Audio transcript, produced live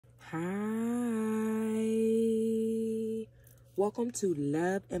Hi, welcome to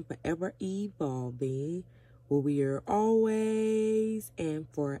Love and Forever Evolving, where we are always and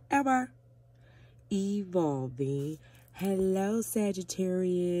forever evolving. Hello,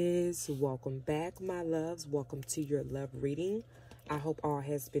 Sagittarius. Welcome back, my loves. Welcome to your love reading. I hope all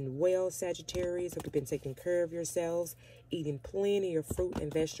has been well, Sagittarius. Hope you've been taking care of yourselves, eating plenty of fruit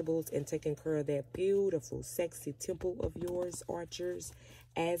and vegetables, and taking care of that beautiful, sexy temple of yours, Archers,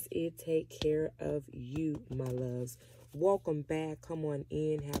 as it take care of you, my loves. Welcome back. Come on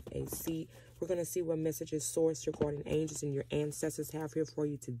in. Have a seat. We're going to see what messages source your guardian angels and your ancestors have here for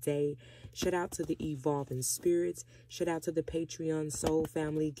you today. Shout out to the evolving spirits. Shout out to the Patreon soul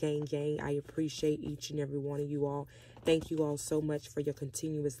family, gang. I appreciate each and every one of you all. Thank you all so much for your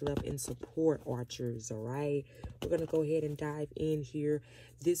continuous love and support, Archers, all right? We're going to go ahead and dive in here.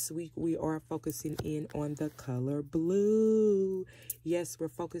 This week, we are focusing in on the color blue. Yes, we're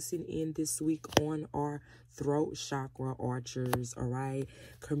focusing in this week on our throat chakra, Archers, all right?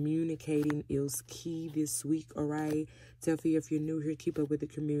 Communicating is key this week, all right? Definitely, if you're new here, keep up with the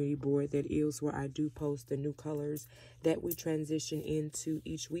community board. That is where I do post the new colors that we transition into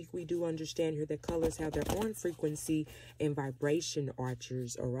each week. We do understand here that colors have their own frequency and vibration,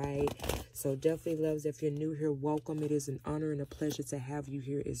 Archers, all right? So definitely, loves, if you're new here, welcome. It is an honor and a pleasure to have you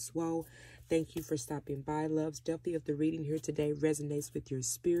here as well. Thank you for stopping by, loves. Definitely, if the reading here today resonates with your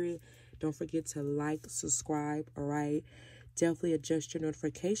spirit, don't forget to like, subscribe, all right? Definitely adjust your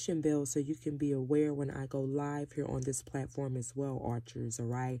notification bell so you can be aware when I go live here on this platform as well, Archers, all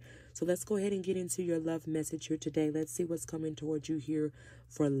right? So let's go ahead and get into your love message here today. Let's see what's coming towards you here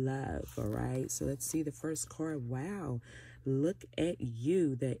for love, all right? So let's see the first card. Wow, look at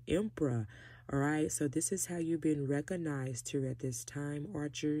you, the Emperor. All right, so this is how you've been recognized here at this time,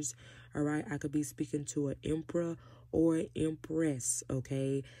 Archers. All right, I could be speaking to an emperor or an empress,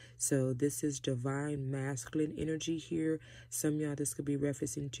 okay? So this is divine masculine energy here. Some of y'all, this could be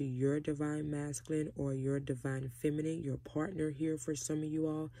referencing to your divine masculine or your divine feminine, your partner here for some of you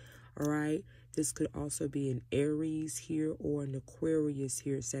all right? This could also be an Aries here or an Aquarius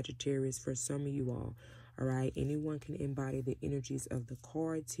here, Sagittarius, for some of you all right? Anyone can embody the energies of the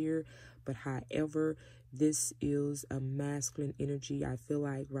cards here, but however, this is a masculine energy. I feel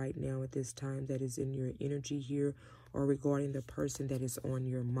like right now at this time that is in your energy here or regarding the person that is on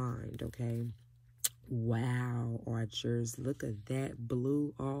your mind, okay? Wow, Archers, look at that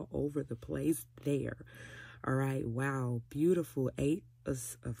blue all over the place there. All right, wow, beautiful. Eight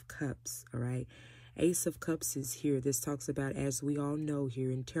of Cups, all right? Ace of Cups is here. This talks about, as we all know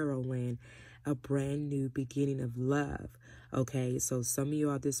here in Tarot land, a brand new beginning of love, okay? So some of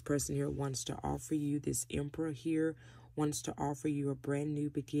y'all, this person here wants to offer you, this Emperor here wants to offer you a brand new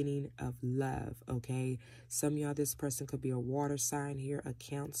beginning of love, okay? Some of y'all, this person could be a water sign here, a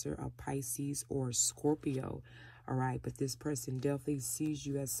Cancer, a Pisces, or a Scorpio, all right? But this person definitely sees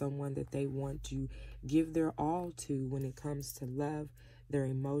you as someone that they want to give their all to when it comes to love, their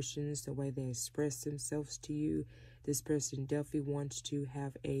emotions, the way they express themselves to you. This person definitely wants to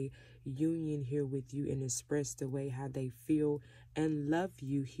have a union here with you and express the way how they feel and love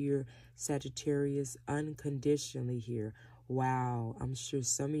you here, Sagittarius, unconditionally here. Wow, I'm sure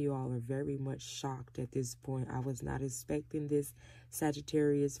some of you all are very much shocked at this point. I was not expecting this,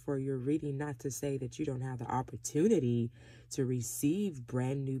 Sagittarius, for your reading. Not to say that you don't have the opportunity to receive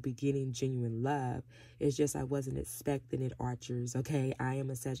brand new beginning, genuine love. It's just I wasn't expecting it, Archers, okay? I am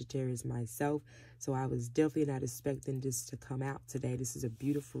a Sagittarius myself, so I was definitely not expecting this to come out today. This is a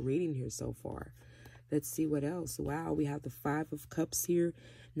beautiful reading here so far. Let's see what else. Wow, we have the Five of Cups here.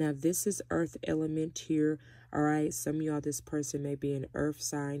 Now, this is earth element here, all right? Some of y'all, this person may be an earth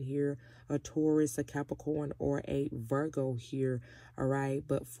sign here, a Taurus, a Capricorn, or a Virgo here, all right?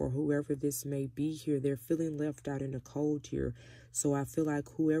 But for whoever this may be here, they're feeling left out in the cold here. So I feel like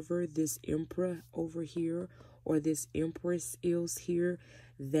whoever this Emperor over here or this Empress is here,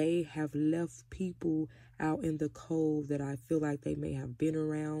 they have left people out in the cold that I feel like they may have been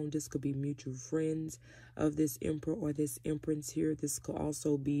around. This could be mutual friends of this Emperor or this Empress here. This could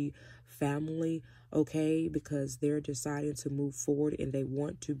also be family, okay, because they're deciding to move forward and they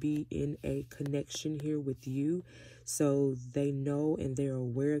want to be in a connection here with you. So they know and they're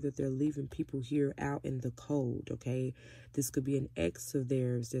aware that they're leaving people here out in the cold, okay? This could be an ex of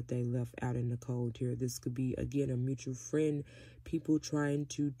theirs that they left out in the cold here. This could be, again, a mutual friend, people trying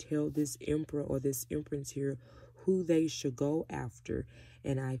to tell this Emperor or this Empress here who they should go after.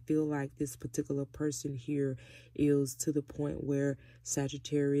 And I feel like this particular person here is to the point where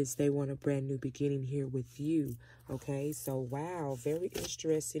Sagittarius, they want a brand new beginning here with you. Okay, so wow, very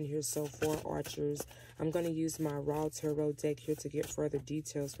interesting here so far, Archers. I'm going to use my raw tarot deck here to get further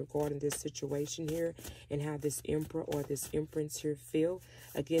details regarding this situation here and how this Emperor or this Empress here feel.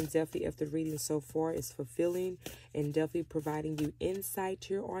 Again, definitely if the reading so far is fulfilling and definitely providing you insight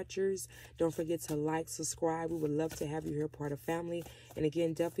here, Archers, don't forget to like, subscribe. We would love to have you here, part of family. And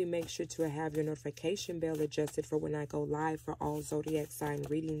again, definitely make sure to have your notification bell adjusted for when I go live for all zodiac sign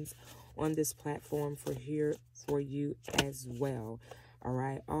readings on this platform for here for you as well. All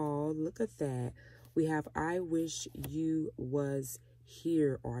right. Oh, look at that. We have I wish you was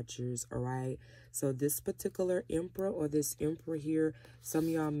here, Archers. All right. So this particular Emperor or this Emperor here, some of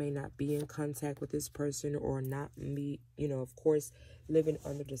y'all may not be in contact with this person or not meet, you know, of course, living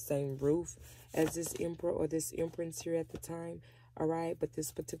under the same roof as this Emperor or this Empress here at the time. All right, but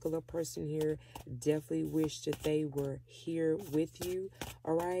this particular person here definitely wished that they were here with you.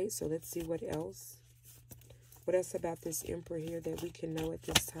 All right, so let's see what else. What else about this Emperor here that we can know at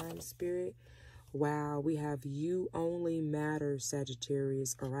this time, Spirit? Wow, we have you only matter,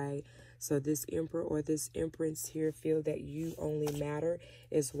 Sagittarius. All right, so this Emperor or this Empress here feel that you only matter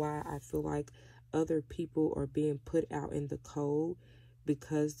is why I feel like other people are being put out in the cold,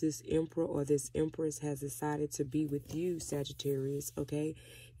 because this Emperor or this Empress has decided to be with you, Sagittarius, okay?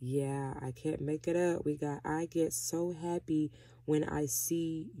 Yeah, I can't make it up. We got, I get so happy when I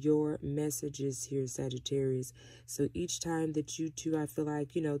see your messages here, Sagittarius. So each time that you two, I feel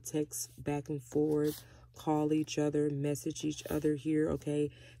like, you know, text back and forth, call each other, message each other here,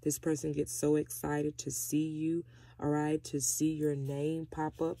 okay? This person gets so excited to see you, all right? To see your name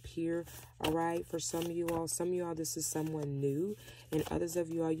pop up here, all right? For some of you all, this is someone new. And others of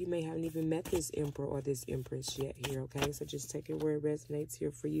you all, you may haven't even met this Emperor or this Empress yet here, okay? So just take it where it resonates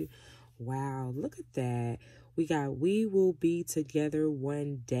here for you. Wow, look at that. We got, we will be together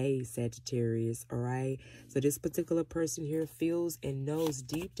one day, Sagittarius, all right? So this particular person here feels and knows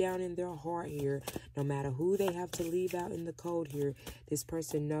deep down in their heart here, no matter who they have to leave out in the cold here, this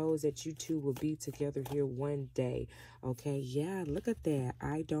person knows that you two will be together here one day, okay? Yeah, look at that.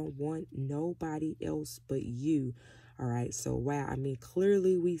 I don't want nobody else but you. All right, so wow, I mean,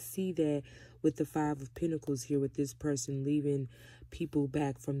 clearly we see that with the Five of Pentacles here, with this person leaving people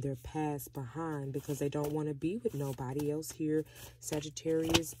back from their past behind because they don't want to be with nobody else here,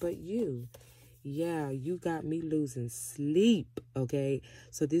 Sagittarius, but you. Yeah, you got me losing sleep, okay?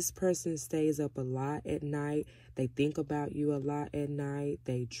 So this person stays up a lot at night. They think about you a lot at night.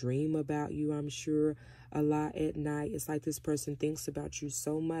 They dream about you, I'm sure, a lot at night. It's like this person thinks about you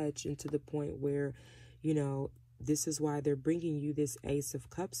so much, and to the point where, you know, this is why they're bringing you this Ace of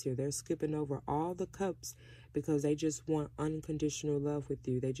Cups here. They're skipping over all the cups because they just want unconditional love with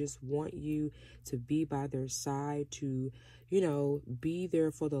you. They just want you to be by their side, to, you know, be there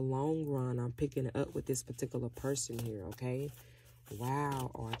for the long run. I'm picking it up with this particular person here, okay?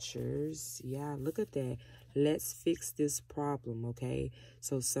 Wow, Archers. Yeah, look at that. Let's fix this problem, okay?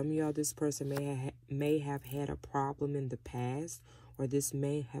 So some of y'all, this person may have had a problem in the past, or this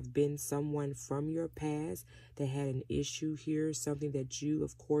may have been someone from your past that had an issue here, something that you,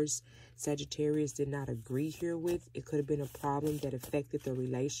 of course, Sagittarius, did not agree here with. It could have been a problem that affected the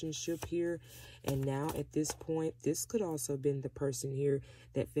relationship here. And now at this point, this could also have been the person here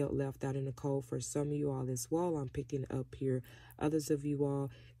that felt left out in the cold for some of you all as well. I'm picking up here. Others of you all,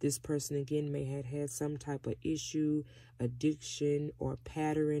 this person again may have had some type of issue, addiction, or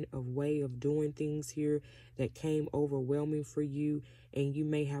pattern of way of doing things here that came overwhelming for you. And you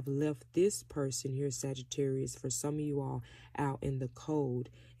may have left this person here, Sagittarius, for some of you all out in the cold.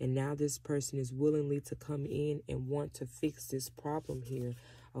 And now this person is willingly to come in and want to fix this problem here.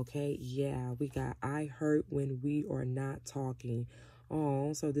 Okay, yeah, we got I hurt when we are not talking.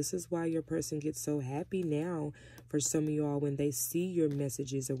 Oh, so this is why your person gets so happy now for some of y'all when they see your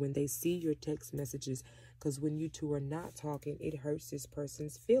messages or when they see your text messages. Because when you two are not talking, it hurts this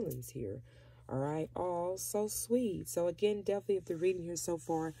person's feelings here. All right. Oh, so sweet. So again, definitely if the reading here so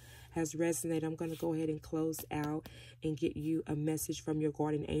far has resonated, I'm going to go ahead and close out and get you a message from your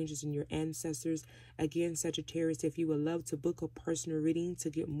guardian angels and your ancestors. Again, Sagittarius, if you would love to book a personal reading to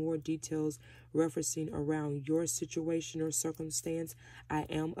get more details referencing around your situation or circumstance, I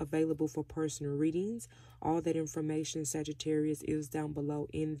am available for personal readings. All that information, Sagittarius, is down below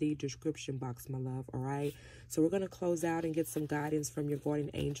in the description box, my love. All right. So we're going to close out and get some guidance from your guardian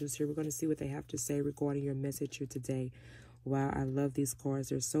angels here. We're going to see what they have to say regarding your message here today. Wow, I love these cards.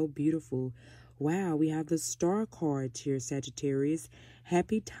 They're so beautiful. Wow, we have the Star card here, Sagittarius.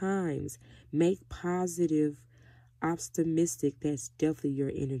 Happy times. Make positive Optimistic, that's definitely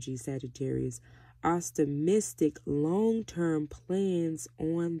your energy, Sagittarius. Optimistic, long-term plans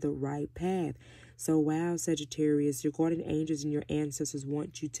on the right path. So, wow, Sagittarius, your guardian angels and your ancestors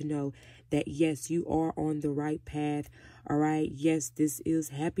want you to know that, yes, you are on the right path. All right. Yes, this is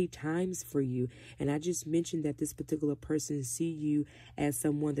happy times for you. And I just mentioned that this particular person see you as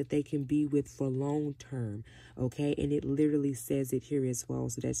someone that they can be with for long term. Okay. And it literally says it here as well.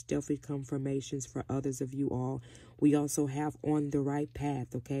 So that's definitely confirmations for others of you all. We also have on the right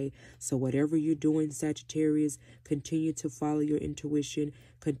path. Okay. So whatever you're doing, Sagittarius, continue to follow your intuition.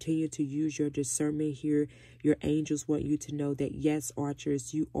 Continue to use your discernment here. Your angels want you to know that, yes,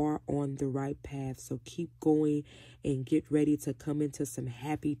 Archers, you are on the right path. So keep going and get ready to come into some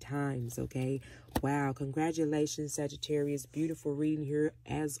happy times, okay? Wow, congratulations, Sagittarius. Beautiful reading here,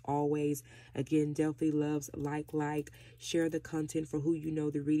 as always. Again, definitely loves, like, share the content for who you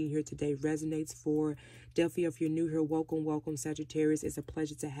know the reading here today resonates for. Definitely, if you're new here, welcome, Sagittarius. It's a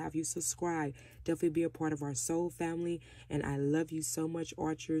pleasure to have you. Subscribe. Definitely be a part of our soul family. And I love you so much,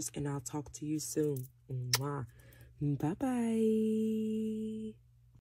 Archers, and I'll talk to you soon. Mwah. Bye-bye.